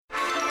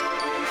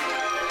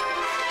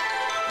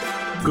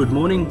Good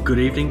morning, good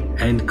evening,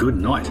 and good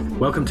night.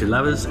 Welcome to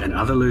Lovers and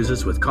Other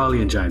Losers with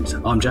Kylie and James.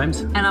 I'm James.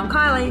 And I'm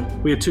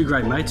Kylie. We are two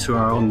great mates who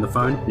are on the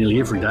phone nearly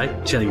every day,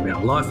 chatting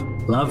about life,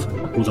 love,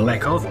 or the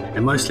lack of,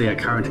 and mostly our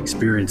current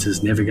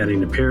experiences navigating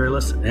the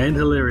perilous and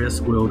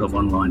hilarious world of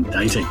online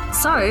dating.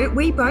 So,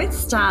 we both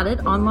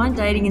started online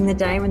dating in the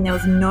day when there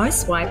was no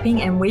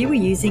swiping and we were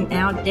using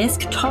our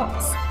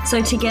desktops.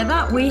 So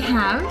together we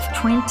have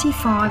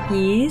 25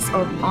 years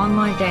of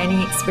online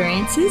dating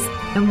experiences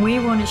and we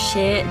want to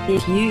share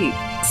this with you.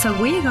 So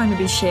we are going to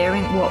be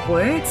sharing what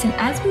works, and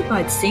as we're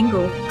both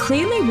single,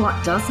 clearly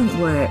what doesn't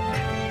work.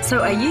 So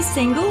are you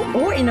single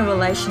or in a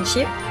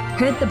relationship,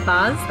 heard the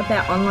buzz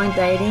about online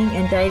dating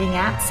and dating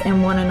apps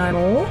and want to know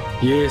more?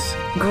 Yes.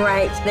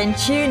 Great, then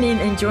tune in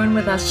and join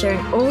with us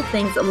sharing all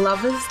things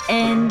lovers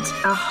and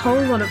a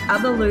whole lot of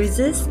other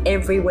losers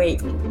every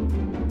week.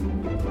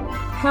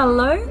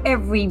 Hello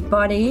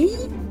everybody.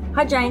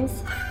 Hi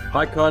James.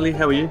 Hi Kylie,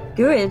 how are you?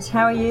 Good,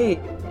 how are you?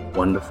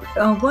 Wonderful.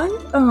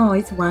 Oh,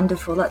 it's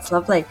wonderful. That's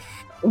lovely.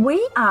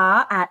 We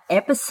are at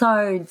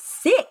episode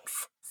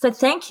 6. So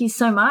thank you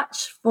so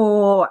much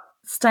for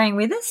staying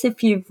with us.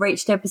 If you've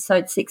reached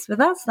episode 6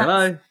 with us.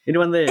 Hello,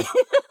 anyone there?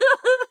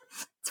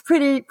 It's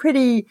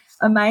pretty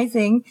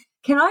amazing.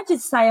 Can I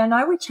just say, I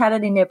know we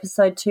chatted in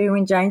episode 2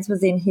 when James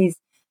was in his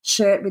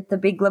shirt with the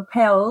big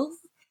lapels.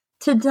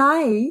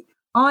 Today,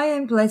 I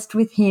am blessed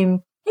with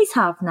him. He's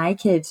half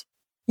naked.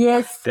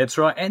 Yes. That's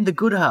right, and the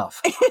good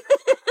half.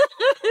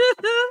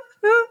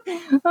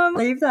 I'll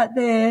leave that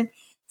there.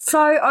 So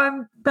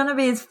I'm going to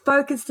be as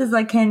focused as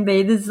I can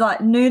be. There's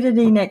like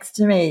nudity next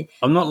to me.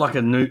 I'm not like a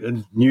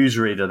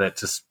newsreader that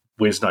just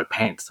wears no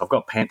pants. I've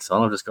got pants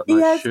on. I've just got no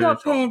shirt on. He has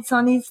got pants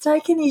on. He's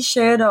taken his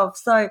shirt off.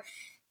 So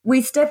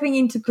we're stepping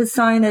into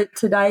persona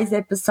today's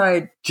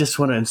episode. Just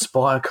want to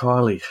inspire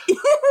Kylie.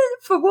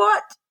 For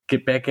what?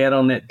 Get back out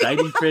on that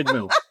dating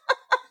treadmill.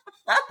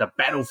 The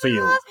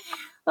battlefield.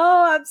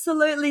 Oh,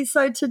 absolutely.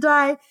 So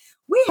today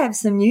we have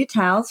some new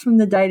tales from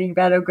the dating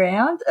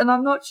battleground, and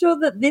I'm not sure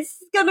that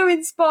this is going to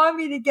inspire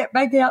me to get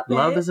back out there.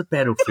 Love is a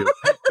battlefield.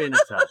 Pat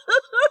Benatar.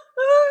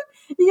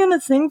 You going to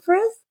sing for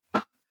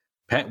us?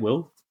 Pat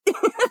will.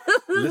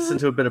 Listen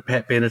to a bit of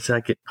Pat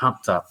Benatar, get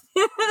pumped up,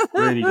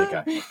 ready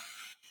to go.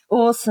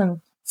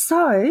 Awesome.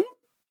 So,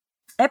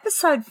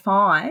 episode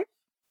 5.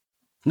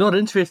 Not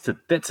interested.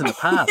 That's in the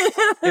past.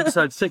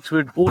 Episode 6,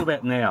 we're all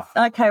about now.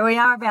 Okay, we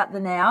are about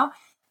the now.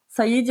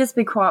 So you just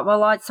be quiet.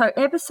 So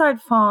episode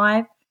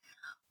 5,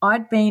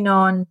 I'd been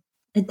on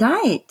a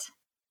date,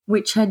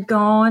 which had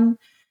gone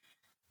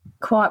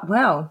quite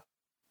well.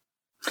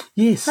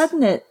 Yes.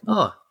 Hadn't it?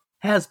 Oh,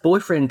 how's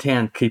boyfriend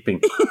town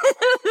keeping?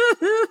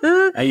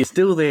 Are you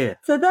still there?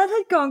 So that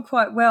had gone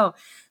quite well.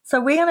 So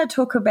we're going to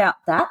talk about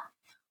that.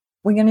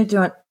 We're going to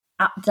do an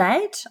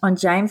update on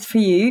James for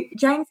you.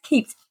 James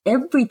keeps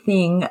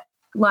everything,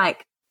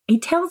 like, he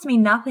tells me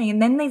nothing,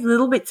 and then these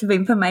little bits of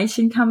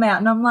information come out,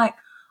 and I'm like,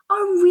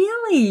 oh,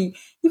 really?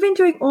 You've been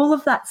doing all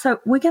of that. So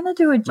we're going to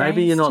do a James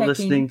Maybe you're not check-in.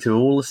 listening to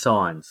all the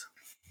signs.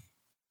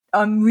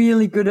 I'm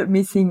really good at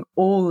missing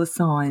all the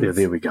signs. Yeah,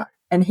 there we go.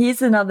 And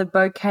here's another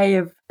bouquet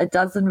of a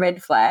dozen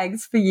red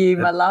flags for you,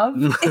 my love.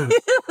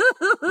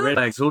 Red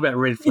flags, all about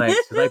red flags.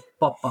 They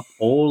pop up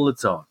all the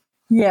time.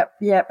 Yep.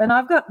 And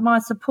I've got my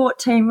support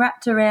team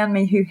wrapped around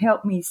me who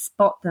help me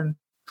spot them.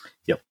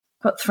 Yep.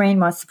 Got 3 in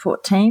my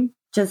support team,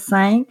 just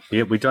saying.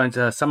 Yeah, we don't,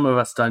 some of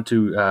us don't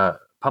do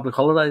public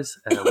holidays,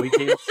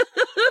 weekends.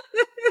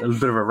 A little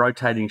bit of a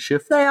rotating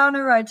shift. They are on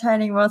a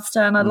rotating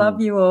roster, and I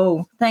love you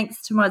all.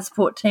 Thanks to my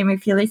support team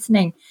if you're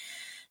listening.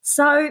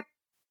 So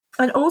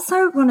I'd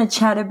also want to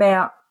chat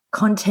about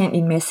content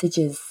in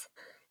messages.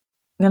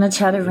 I'm going to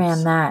chat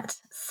around that.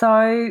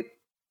 So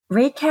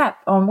recap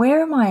on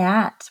where am I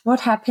at?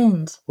 What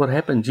happened? What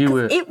happened? You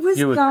were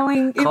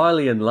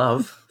Kylie in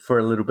love for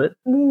a little bit.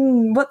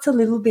 What's a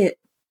little bit?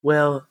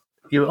 Well,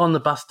 you were on the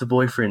bus to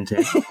boyfriend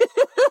town.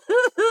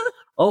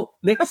 Oh,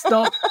 next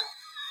stop.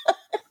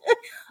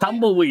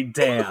 Tumbleweed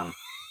Town.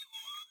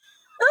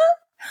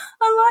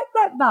 I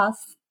like that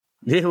bus.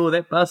 Yeah, well,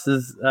 that bus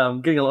is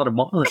getting a lot of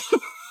mileage.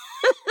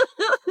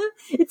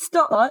 It's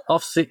not like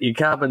Offset your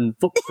carbon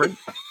footprint.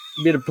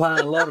 You better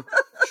plant a lot of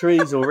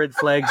trees or red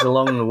flags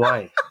along the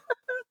way.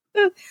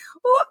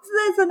 Whoops,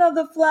 there's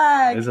another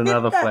flag. There's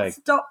another Hit that flag.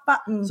 Stop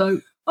button. So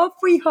off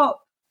we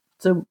hop.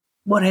 So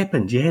what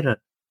happened? You had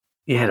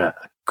a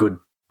good.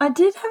 I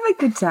did have a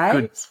good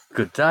date.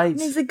 Good date.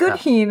 He's a good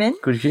human.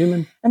 Good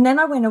human. And then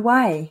I went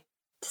away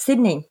to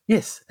Sydney.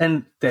 Yes,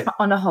 and that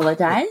on a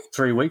holiday.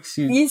 3 weeks.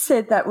 You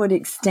said that would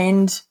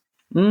extend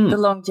the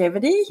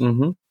longevity.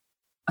 Mm-hmm.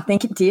 I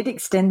think it did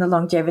extend the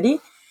longevity.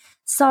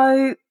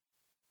 So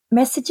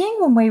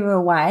messaging when we were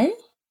away,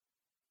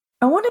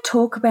 I'm going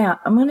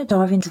to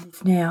dive into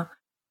this now.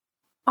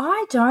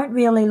 I don't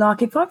really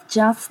like, if I've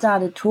just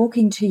started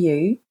talking to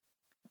you,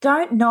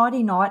 don't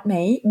nighty-night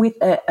me with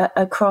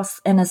a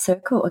cross and a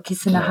circle, a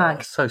kiss and a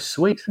hug. So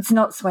sweet. It's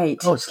not sweet.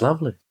 Oh, it's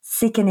lovely.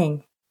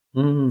 Sickening.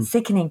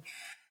 Sickening.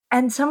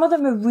 And some of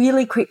them are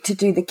really quick to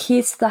do the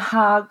kiss, the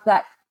hug,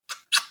 that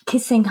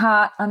kissing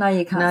heart. I know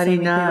you can't see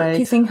me, but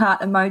kissing heart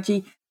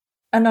emoji.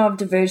 I know I've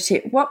diverted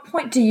it. What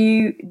point do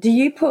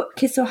you put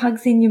kiss or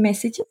hugs in your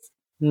messages?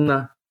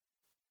 No.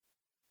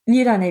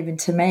 You don't even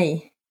to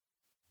me.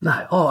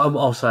 No. Oh,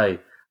 I'll say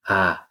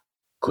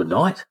good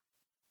night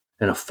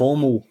in a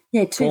formal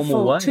way.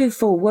 Two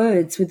full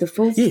words with the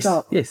full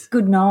stop. Yes.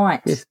 Good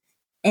night. Yes.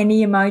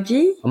 Any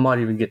emoji? I might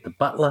even get the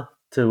butler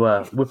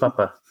to whip up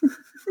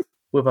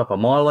a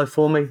Milo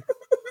for me.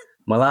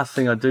 My last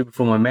thing I do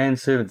before my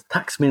manservant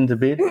tucks me into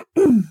bed.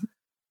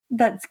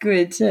 That's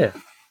good. Yeah.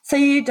 So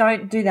you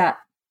don't do that?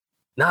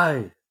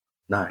 No.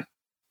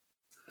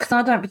 Because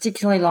I don't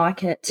particularly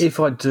like it. If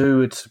I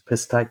do, it's a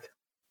piss take.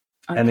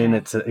 Okay. And then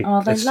it's they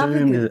love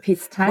a good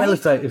piss take. Well,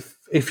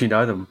 if you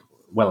know them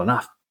well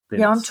enough.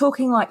 Yeah, I'm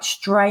talking like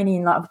straight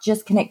in, like I've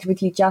just connected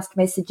with you, just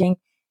messaging,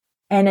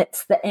 and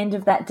it's the end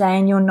of that day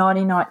and you're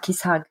nighty-night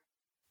kiss hug.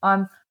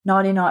 I'm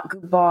nighty-night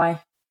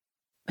goodbye.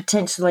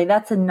 Potentially,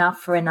 that's enough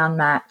for an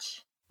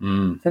unmatch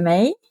for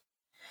me.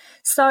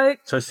 So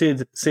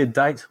said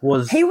date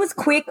was... He was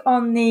quick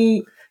on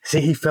the...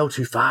 See, he fell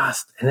too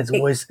fast, and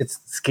it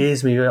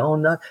scares me. Oh,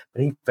 no,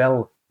 but he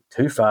fell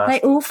too fast. They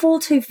all fall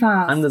too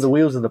fast. Under the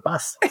wheels of the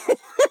bus.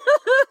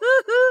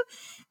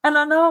 And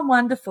I know I'm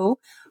wonderful,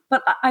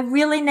 but I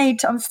really need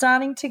to... I'm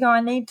starting to go, I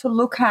need to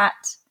look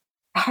at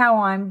how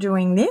I'm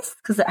doing this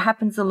because it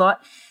happens a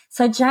lot.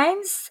 So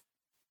James...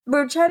 We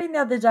were chatting the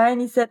other day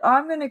and he said,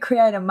 I'm going to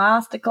create a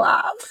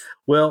masterclass.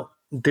 Well,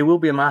 there will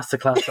be a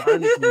masterclass, but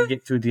only when you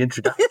get through the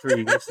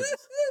introductory lessons.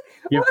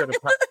 You've got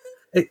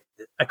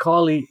a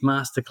Kylie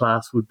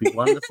masterclass would be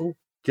wonderful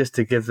just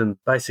to give them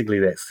basically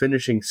that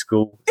finishing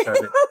school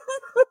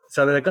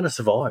so that they're going to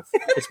survive.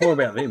 It's more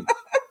about them.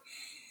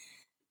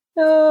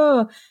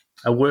 Oh.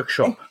 A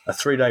workshop, a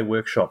 3-day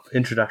workshop,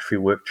 introductory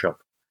workshop,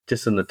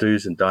 just on the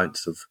do's and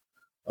don'ts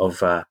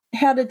of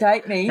how to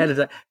date me.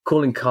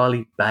 Calling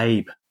Kylie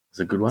babe. It's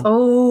a good one.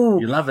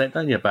 Oh. You love that,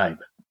 don't you, babe?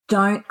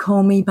 Don't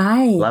call me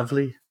babe.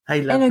 Lovely.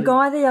 Hey, lovely. And a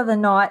guy the other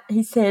night,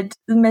 he said,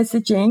 the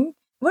messaging,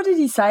 what did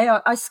he say?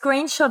 I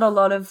screenshot a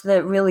lot of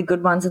the really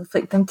good ones and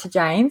flicked them to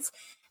James.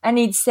 And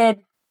he'd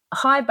said,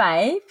 hi,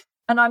 babe.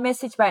 And I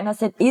messaged back and I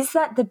said, is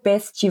that the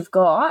best you've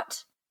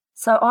got?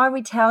 So I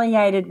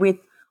retaliated with,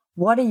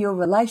 what are your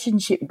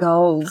relationship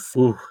goals?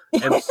 Ooh,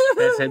 that's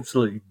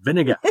absolutely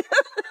vinegar.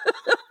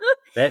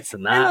 That's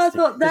nasty. And I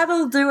thought,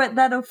 that'll do it.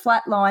 That'll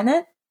flatline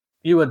it.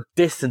 You are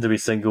destined to be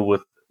single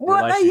with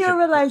what are your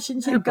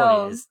relationship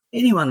goals?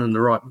 Anyone in the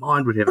right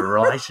mind would have a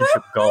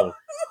relationship goal.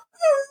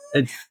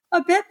 I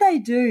bet they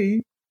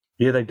do.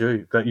 Yeah, they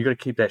do. But you've got to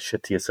keep that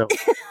shit to yourself.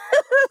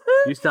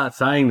 You start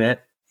saying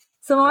that.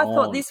 So I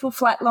thought this will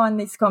flatline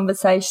this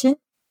conversation.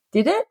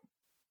 Did it?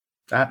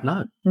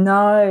 No.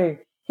 No.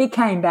 He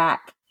came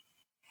back.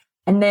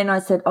 And then I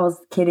said, I was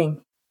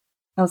kidding.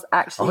 I was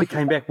actually... Oh, he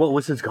came back. What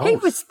was his goal? He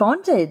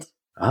responded.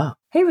 Ah.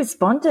 He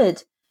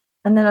responded.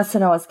 And then I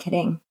said I was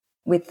kidding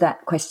with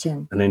that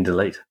question. And then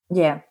delete.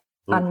 Yeah.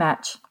 Ooh.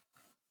 Unmatch.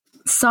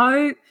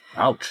 So...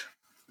 Ouch.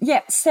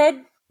 Yeah,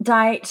 said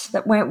date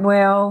that went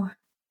well.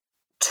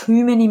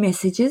 Too many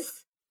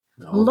messages.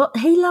 Oh.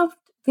 He loved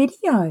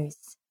videos.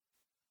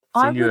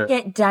 I would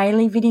get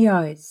daily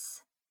videos.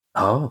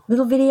 Oh.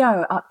 Little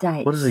video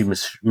updates. What is he,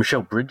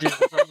 Michelle Bridges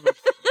or something?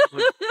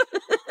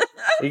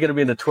 Are you going to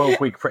be in the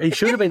 12-week... he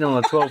should have been on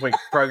a 12-week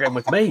program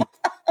with me.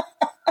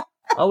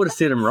 I would have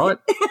set him right.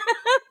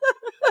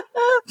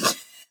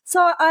 So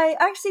I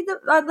actually,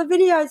 the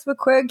videos were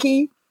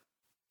quirky.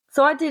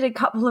 So I did a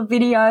couple of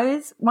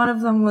videos. One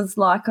of them was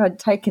like I'd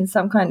taken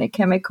some kind of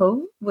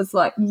chemical, was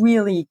like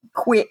really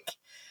quick.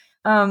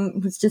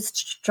 It was just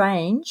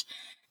strange.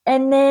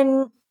 And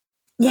then,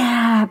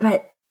 yeah,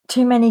 but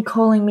too many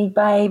calling me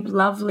babe,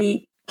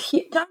 lovely,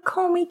 cute. Don't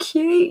call me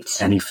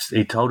cute. And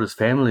he told his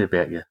family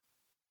about you.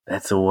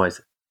 That's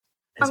always...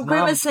 I'm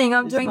grimacing.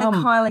 I'm doing the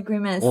Kylie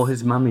grimace. Or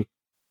his mummy.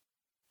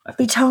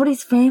 He told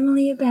his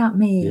family about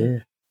me. Yeah.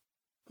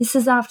 This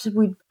is after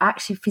we'd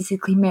actually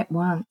physically met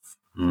once.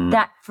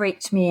 That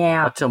freaked me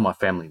out. I tell my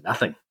family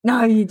nothing.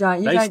 No, you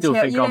don't. They still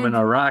think I'm in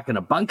Iraq in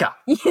a bunker.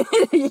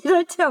 You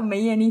don't tell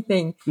me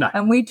anything. No.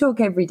 And we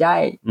talk every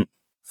day.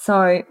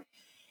 So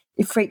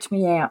it freaked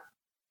me out.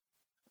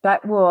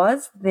 That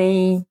was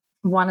probably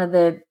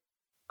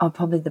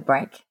the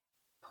break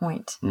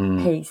point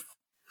piece.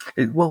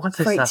 Once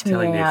they start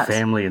telling their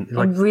family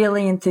and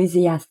really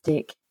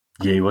enthusiastic.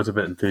 Yeah, he was a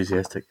bit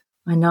enthusiastic.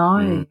 I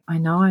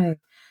know.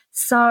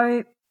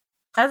 So,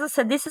 as I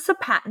said, this is a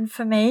pattern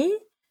for me.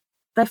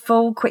 They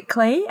fall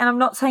quickly, and I'm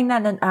not saying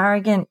that in an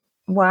arrogant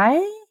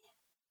way.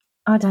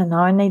 I don't know.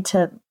 I need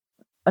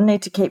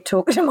to keep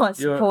talking to my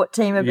support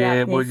team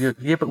about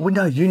this. But we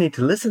know you need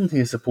to listen to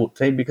your support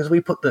team because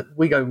we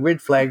go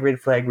red flag, red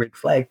flag, red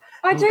flag.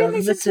 I do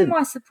listen to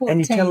my support team.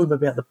 And you tell them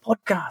about the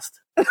podcast.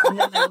 And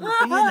then they want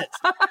to be in it.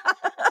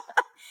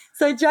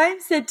 So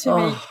James said to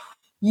me,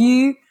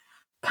 you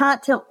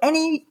can't tell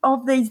any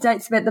of these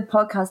dates about the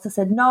podcast. I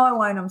said, no, I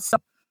won't. I'm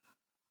sorry.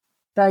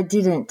 But I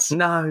didn't.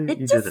 No, you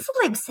didn't. It just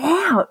slips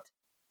out.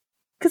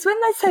 Because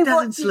when they say it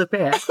doesn't slip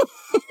out.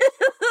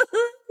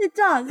 It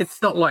does. It's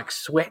not like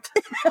sweat.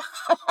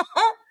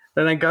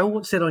 Then they go,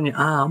 what's that on your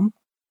arm?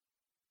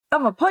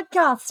 I'm a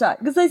podcaster.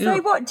 Because they say,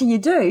 what do you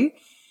do?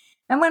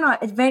 And when I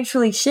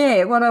eventually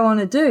share what I want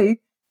to do,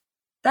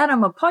 that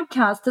I'm a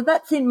podcaster,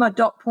 that's in my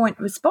dot point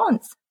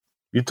response.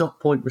 Your dot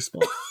point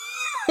response.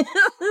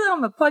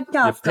 I'm a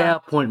podcaster. Your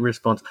PowerPoint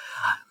response.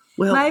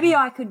 Well, maybe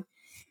I could,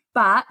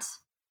 but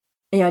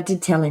yeah, I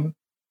did tell him.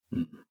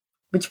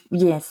 Which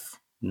yes.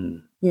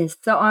 Yes.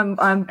 So I'm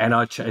and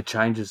it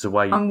changes the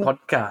way you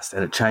podcast,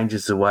 and it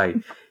changes the way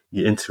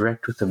you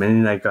interact with them, and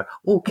then they go,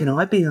 "Oh, can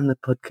I be on the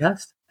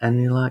podcast?"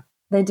 And you're like,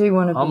 "They do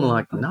want to be." I'm on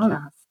like, the podcast.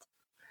 "No."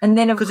 And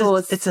then of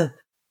course it's a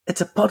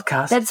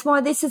podcast. That's why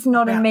this is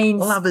not a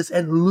means lovers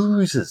and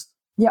losers.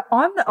 Yeah,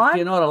 I'm. If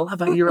you're not a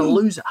lover, you're a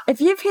loser.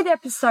 If you've hit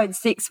episode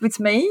 6 with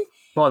me,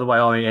 by the way,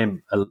 I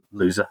am a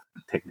loser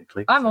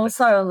technically. I'm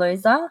also a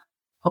loser.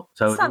 Oh,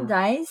 so some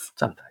days.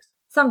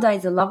 Some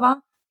days a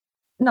lover.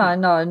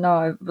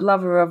 No,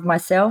 lover of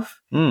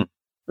myself.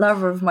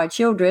 Lover of my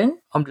children.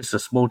 I'm just a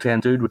small town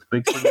dude with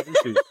big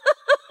issues.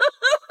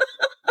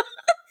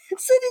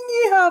 Sitting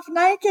here half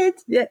naked.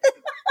 Yeah.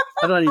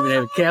 I don't even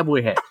have a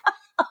cowboy hat.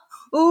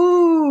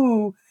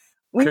 Ooh.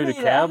 Cooter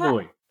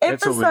cowboy.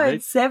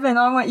 Episode 7,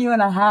 I want you in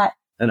a hat.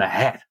 And a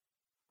hat.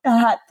 A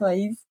hat,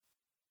 please.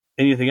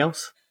 Anything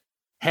else?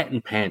 Hat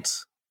and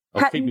pants.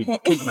 Let me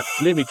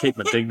keep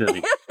my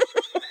dignity.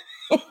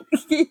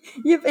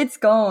 It's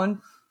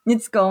gone.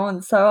 It's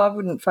gone. So I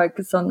wouldn't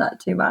focus on that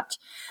too much.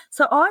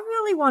 So I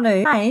really want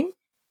to.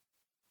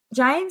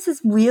 James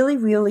is really,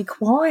 really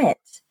quiet.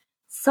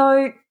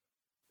 So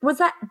we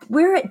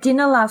were at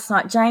dinner last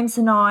night, James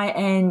and I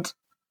and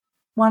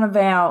one of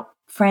our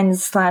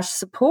friends /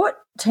 support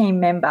team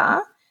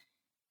member,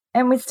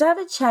 and we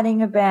started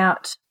chatting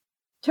about,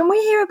 can we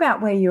hear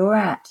about where you're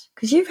at?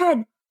 Because you've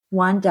had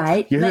one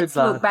date. Let's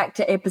look back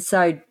to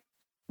episode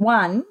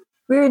 1.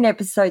 We're in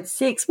episode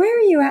 6. Where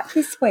are you at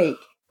this week?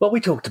 Well, we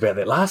talked about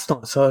that last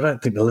night, so I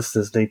don't think the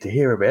listeners need to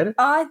hear about it.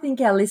 I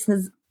think our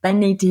listeners, they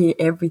need to hear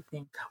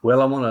everything.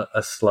 Well, I'm on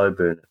a slow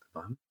burn at the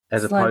moment.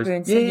 Slow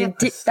burn. So you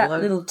dip that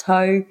little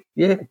toe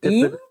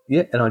in?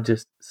 Yeah, and I'm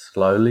just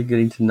slowly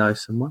getting to know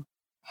someone.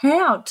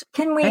 How?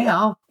 Can we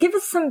give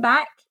us some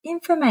back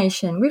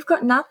information? We've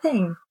got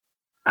nothing.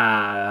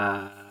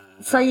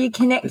 So you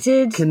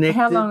connected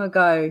how long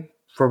ago?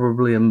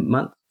 Probably a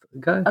month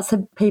ago. I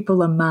said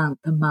people a month.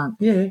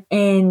 Yeah.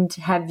 And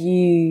have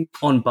you...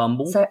 On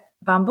Bumble. So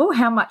Bumble,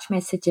 how much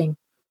messaging?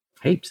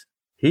 Heaps.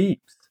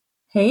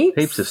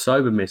 Heaps of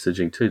sober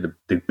messaging too,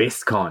 the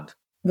best kind.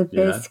 The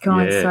best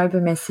kind, sober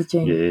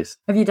messaging. Yes.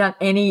 Have you done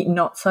any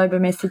not sober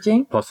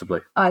messaging?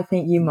 Possibly. I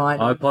think you might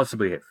have. I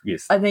possibly have,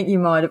 yes. I think you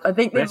might have. I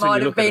think there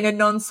might have been a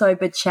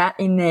non-sober chat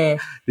in there.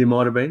 There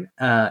might have been.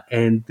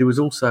 And there was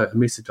also a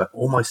message I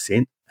almost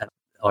sent.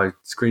 I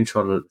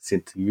screenshotted it and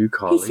sent to you,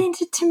 Kylie. He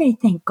sent it to me,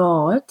 thank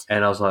God.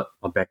 And I was like,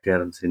 I backed out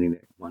on sending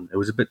that one. It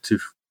was a bit too,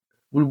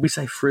 would we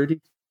say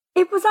fruity?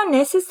 It was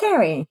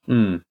unnecessary.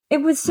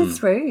 It was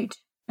just rude.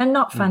 And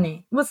not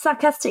funny. It was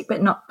sarcastic,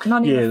 but not in a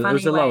funny way. Yeah, it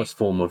was the lowest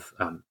form of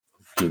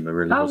humour,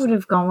 really. I would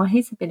have gone, well,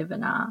 he's a bit of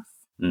an ass.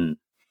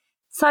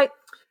 So,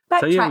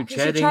 backtrack,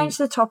 because you changed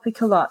the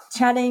topic a lot.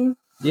 Chatting.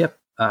 Yep.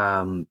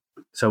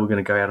 So we're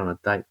going to go out on a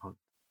date on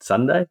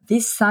Sunday.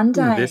 This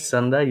Sunday? This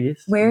Sunday,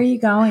 yes. Where are you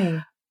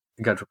going?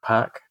 We're going to a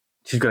park.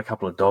 She's got a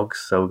couple of dogs,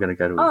 so we're going to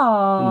go to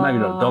maybe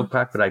not a dog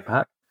park, but a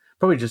park.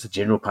 Probably just a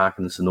general park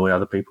and just annoy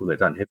other people that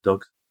don't have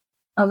dogs.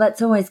 Oh,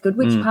 that's always good.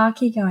 Which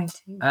park are you going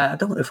to? I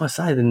don't know. If I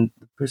say, then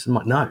the person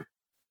might know.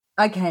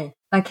 Okay.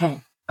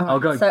 Right. I'll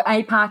go. So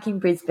a park in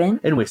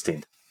Brisbane. In West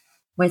End.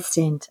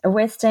 A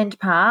West End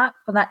park.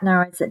 Well, that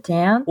narrows it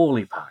down.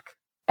 Orley Park.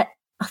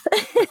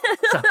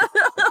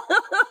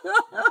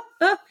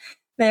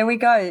 There we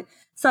go.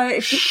 So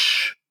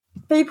if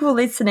people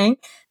listening,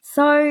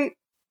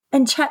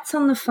 and chats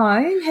on the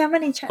phone. How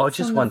many chats? Oh,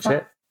 just one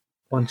chat.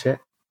 One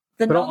chat.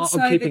 The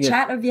non-sober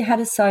chat, or have you had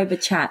a sober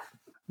chat?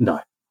 No.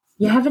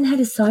 You haven't had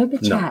a sober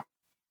chat? No.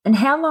 And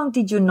how long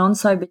did your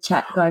non-sober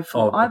chat go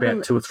for?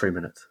 About 2 or 3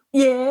 minutes.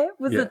 Yeah?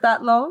 Was it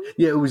that long?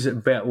 Yeah, it was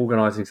about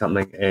organising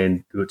something,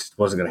 and it just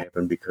wasn't going to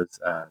happen because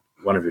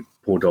one of your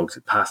poor dogs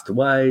had passed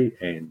away,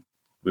 and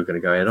we were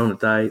going to go out on a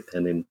date,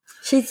 and then...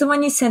 She's the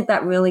one you sent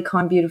that really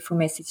kind, beautiful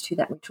message to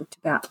that we talked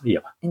about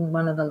in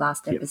one of the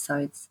last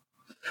episodes.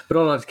 But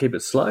I like to keep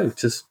it slow,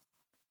 just,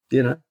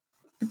 But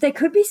there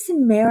could be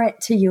some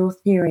merit to your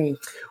theory.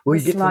 Well,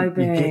 you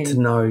get to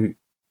know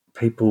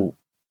people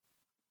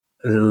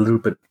a little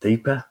bit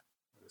deeper,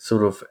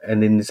 sort of,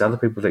 and then there's other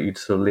people that you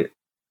sort of let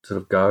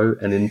sort of go,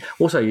 and then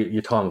also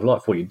your time of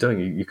life, what you're doing.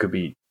 You could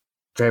be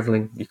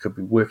travelling, you could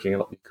be working a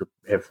lot, you could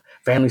have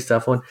family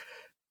stuff on,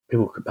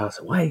 people could pass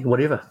away,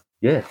 whatever.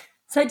 Yeah.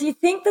 So do you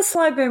think the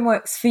slow burn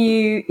works for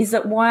you? Is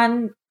it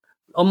one...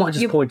 I might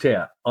just point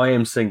out, I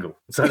am single.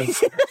 So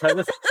this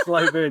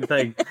slow burn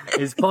thing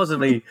is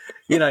possibly,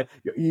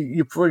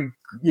 you're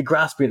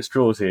grasping at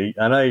straws here.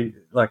 I know,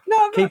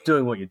 keep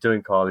doing what you're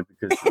doing, Kylie,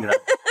 because,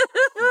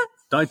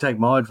 don't take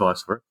my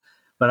advice for it.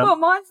 But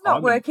mine's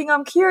not working.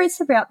 I'm curious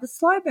about the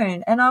slow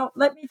burn. And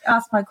let me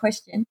ask my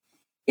question.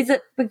 Is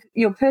it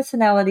your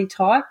personality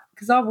type?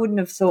 Because I wouldn't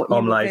have thought you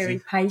were very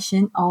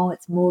patient. Oh,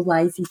 it's more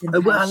lazy than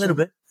patient. Well, a little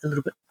bit.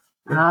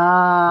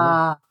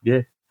 Yeah.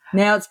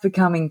 Now it's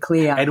becoming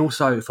clear. And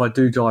also, if I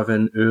do dive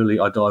in early,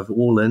 I dive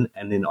all in,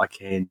 and then I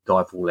can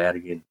dive all out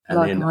again. And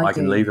Like then I I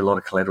can do. leave a lot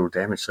of collateral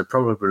damage. So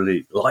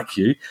probably, like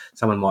you,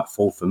 someone might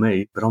fall for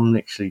me, but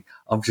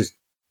I've just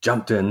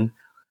jumped in.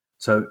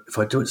 So if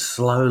I do it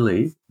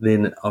slowly,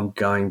 then I'm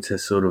going to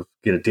sort of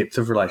get a depth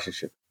of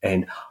relationship.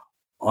 And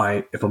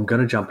if I'm going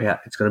to jump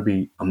out,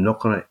 I'm not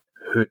going to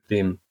hurt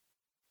them.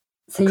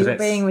 So you're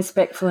being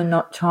respectful and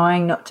not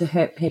trying not to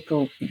hurt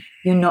people.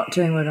 You're not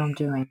doing what I'm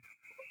doing.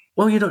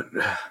 Well,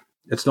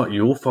 it's not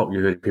your fault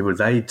you're hurting people.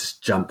 They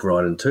just jump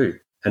right in too.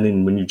 And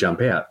then when you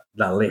jump out,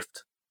 they're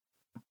left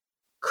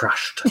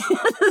crushed.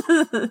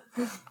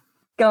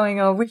 Going,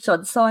 I wish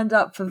I'd signed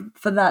up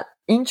for that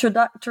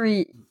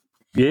introductory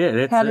Yeah,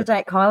 that's How to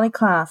Date Kylie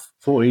class.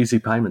 4 easy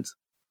payments.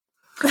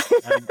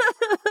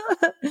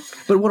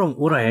 But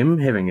what I am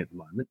having at the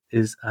moment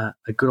is a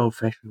good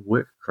old-fashioned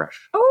work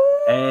crush.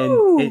 Oh,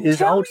 and it is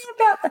tell me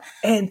about that.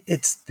 And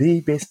it's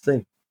the best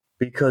thing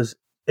because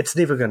it's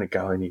never going to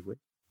go anywhere.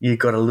 You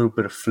got a little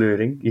bit of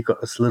flirting. You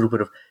got this little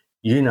bit of,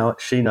 you know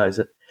it, she knows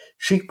it.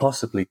 She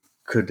possibly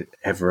could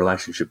have a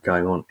relationship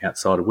going on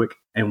outside of work,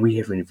 and we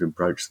haven't even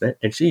broached that.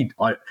 And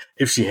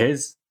if she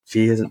has,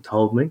 she hasn't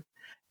told me.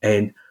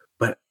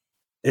 But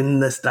in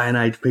this day and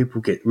age,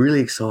 people get really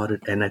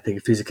excited and they think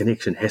if there's a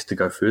connection, it has to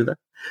go further.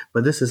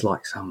 But this is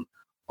like some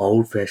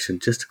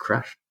old-fashioned, just a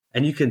crush.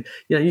 And you can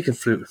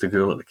flirt with the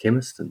girl at the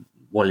chemist and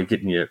while you're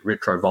getting your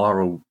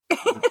retroviral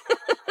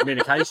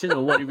medication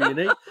or whatever you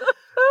need.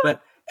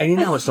 And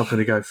it's not going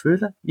to go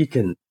further. You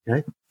can,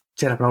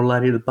 chat up an old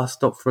lady at the bus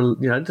stop for,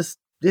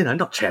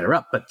 not chat her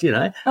up, but,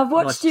 I've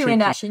watched nice you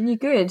in action. You're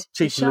good.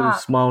 Cheeky little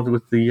smile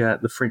with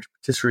the French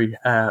patisserie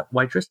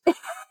waitress.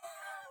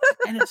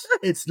 And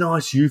it's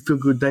nice. You feel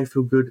good, they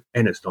feel good,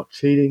 and it's not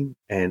cheating.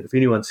 And if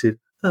anyone said,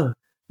 oh,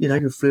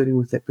 you're flirting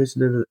with that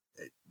person who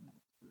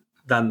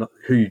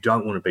you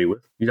don't want to be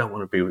with,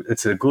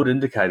 it's a good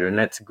indicator, and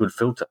that's a good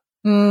filter.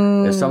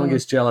 If someone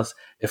gets jealous,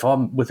 if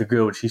I'm with a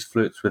girl and she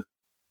flirts with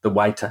the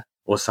waiter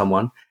or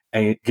someone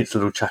and gets a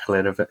little chuckle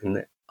out of it,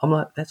 and I'm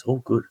like, that's all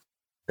good.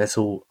 That's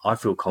all. I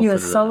feel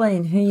confident. You are solid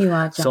in who you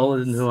are, James.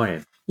 Solid in who I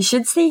am. You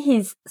should see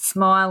his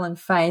smile and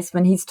face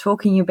when he's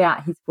talking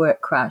about his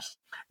work crush.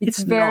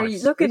 It's very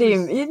nice. Look at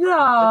him. It's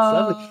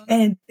lovely.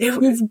 And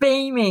he's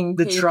beaming.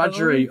 The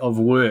drudgery of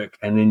work,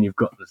 and then you've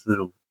got this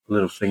little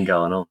thing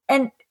going on.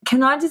 And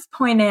can I just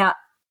point out,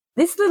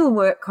 this little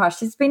work crush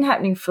has been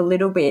happening for a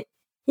little bit.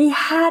 You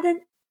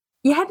hadn't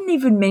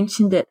even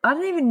mentioned it. I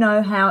don't even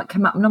know how it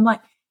came up. And I'm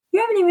like, you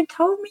haven't even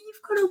told me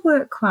you've got a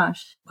work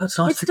crush. Well, it's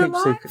nice to keep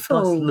secrets.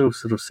 Nice little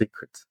sort of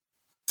secrets.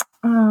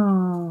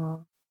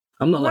 Oh.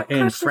 I'm not like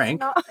Anne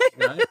Frank,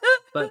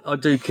 but I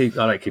don't keep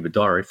a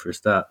diary for a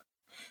start.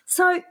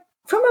 So,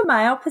 from a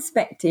male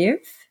perspective,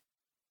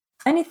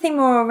 anything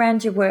more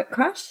around your work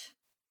crush?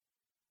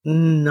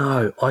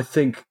 No, I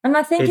think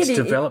it's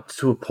developed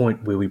to a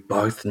point where we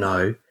both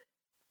know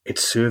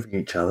it's serving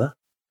each other,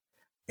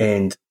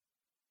 and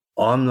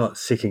I'm not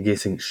second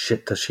guessing.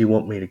 Shit, does she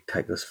want me to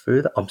take this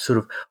further?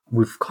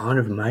 We've kind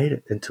of made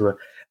it into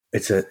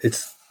it's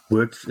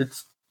worked.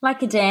 It's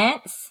like a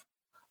dance.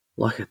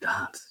 Like a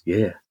dance,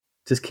 yeah.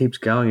 Just keeps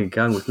going and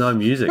going with no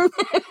music.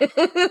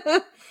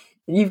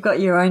 You've got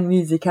your own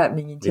music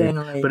happening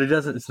internally. Yeah, but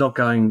it's not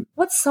going.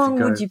 What song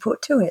would you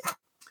put to it?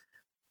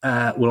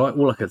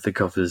 All I can think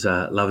of is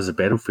Love is a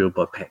Battlefield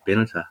by Pat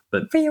Benatar.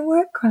 But for your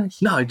work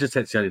crush? No, just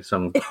that's the only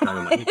song in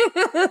my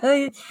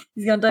head.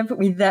 He's going, don't put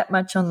me that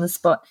much on the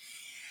spot.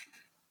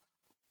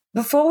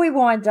 Before we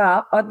wind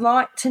up, I'd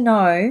like to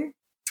know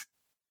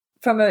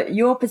from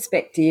your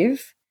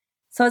perspective.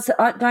 So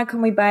don't call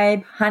me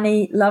babe,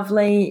 honey,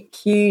 lovely,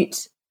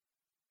 cute.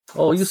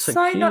 Oh, you're so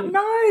cute.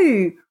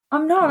 No,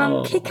 I'm not.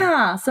 I'm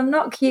kick-ass. I'm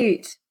not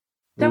cute.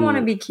 Don't want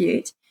to be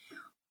cute.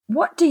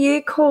 What do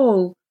you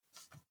call?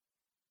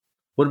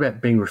 What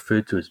about being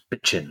referred to as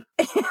bitchin'?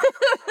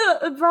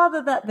 I'd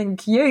rather that than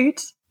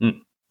cute. Way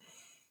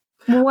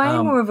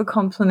more of a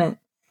compliment.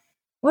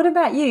 What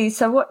about you?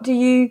 So what do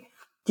you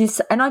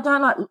and I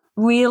don't like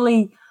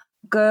really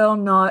girl,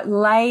 no,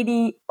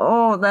 lady.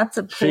 Oh, that's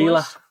a push.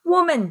 Sheila.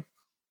 Woman.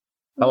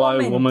 Hello,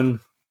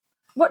 woman.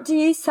 What do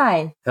you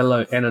say?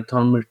 Hello,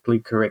 anatomically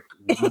correct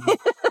woman.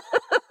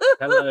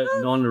 Hello,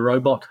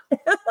 non-robot.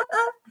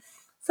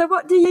 So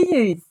what do you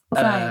use?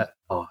 Here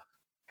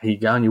you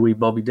go, you wee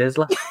Bobby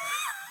Dazzler.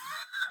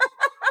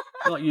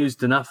 Not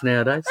used enough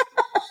nowadays.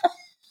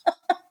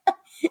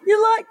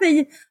 You like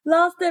the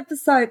last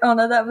episode? Oh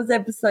no, that was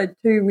episode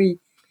 2. We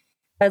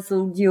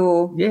dazzled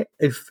your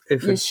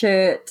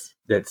shirt.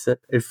 That's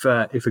it. If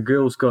a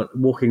girl's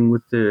walking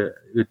with her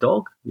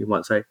dog, you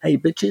might say, "Hey,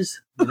 bitches,"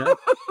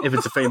 if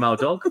it's a female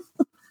dog.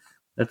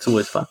 That's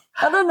always fun.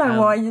 I don't know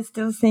why you're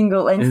still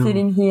single and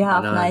sitting here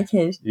half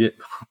naked. Yeah.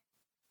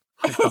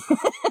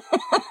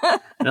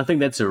 And I think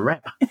that's a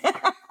wrap.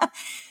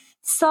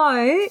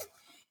 So,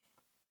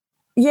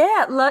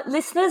 yeah,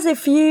 listeners,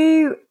 if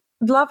you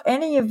love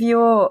any of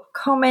your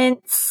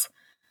comments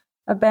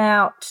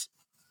about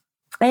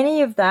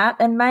any of that,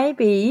 and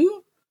maybe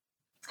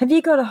have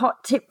you got a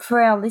hot tip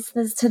for our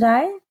listeners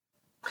today?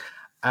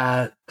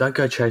 Don't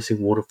go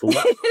chasing waterfalls.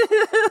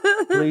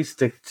 Please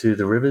stick to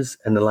the rivers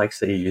and the lakes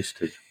that you're used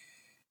to.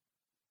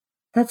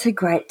 That's a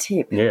great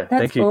tip. Yeah, That's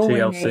thank you, all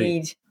TLC. We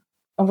need.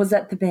 Or was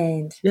that the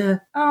band? Yeah.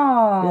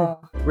 Oh.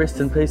 Yeah. Rest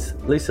in peace,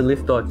 Lisa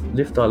Lift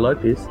Eye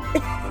Lopez.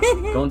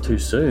 Gone too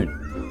soon.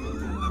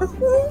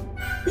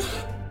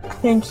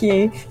 Thank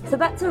you. So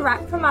that's a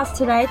wrap from us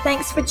today.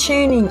 Thanks for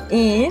tuning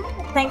in.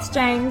 Thanks,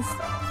 James.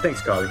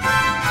 Thanks, Kylie.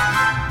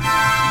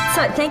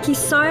 So thank you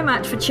so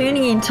much for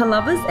tuning in to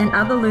Lovers and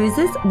Other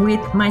Losers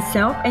with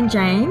myself and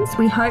James.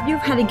 We hope you've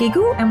had a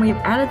giggle and we've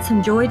added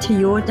some joy to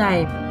your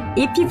day.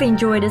 If you've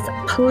enjoyed us,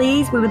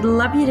 please, we would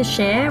love you to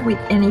share with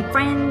any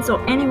friends or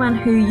anyone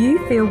who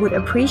you feel would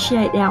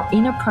appreciate our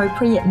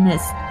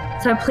inappropriateness.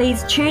 So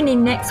please tune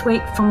in next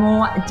week for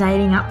more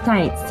dating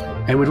updates.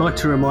 And we'd like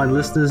to remind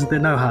listeners that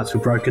no hearts were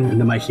broken in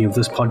the making of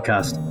this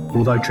podcast,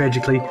 although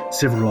tragically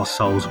several lost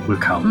souls will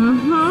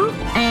come.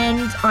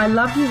 And I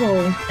love you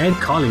all. And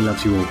Kylie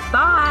loves you all.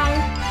 Bye.